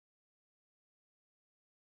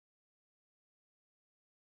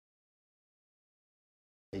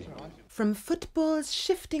From football's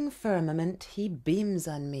shifting firmament he beams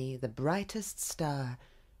on me, the brightest star.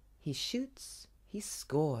 He shoots, he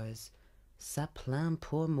scores. Ça plaint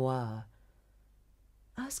pour moi.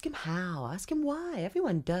 Ask him how, ask him why.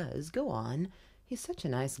 Everyone does. Go on. He's such a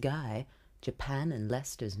nice guy. Japan and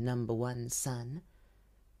Leicester's #1 son.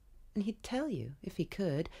 And he'd tell you, if he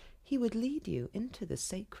could, he would lead you into the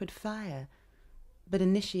sacred fire. But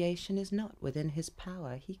initiation is not within his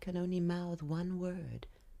power. He can only mouth one word: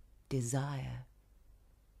 desire.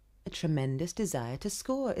 A tremendous desire to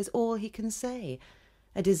score is all he can say.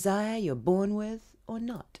 A desire you're born with, or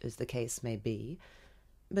not, as the case may be.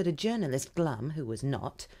 But a journalist glum, who was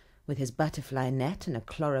not, with his butterfly net and a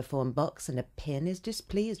chloroform box and a pin, is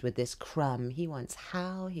displeased with this crumb. He wants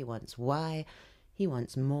how, he wants why, he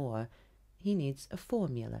wants more. He needs a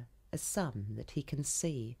formula, a sum that he can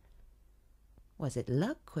see. Was it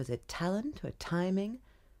luck? Was it talent or timing?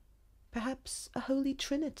 Perhaps a holy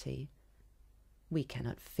trinity. We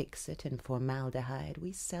cannot fix it in formaldehyde.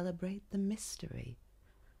 We celebrate the mystery.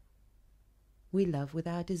 We love with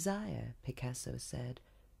our desire, Picasso said.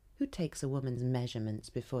 Who takes a woman's measurements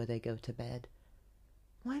before they go to bed?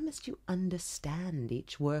 Why must you understand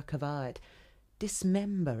each work of art,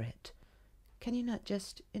 dismember it? Can you not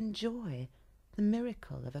just enjoy the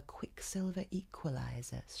miracle of a quicksilver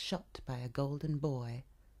equalizer shot by a golden boy?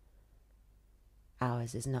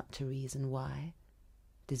 Ours is not to reason why.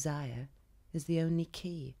 Desire is the only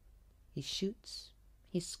key. He shoots,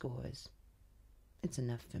 he scores. It's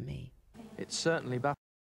enough for me. It's certainly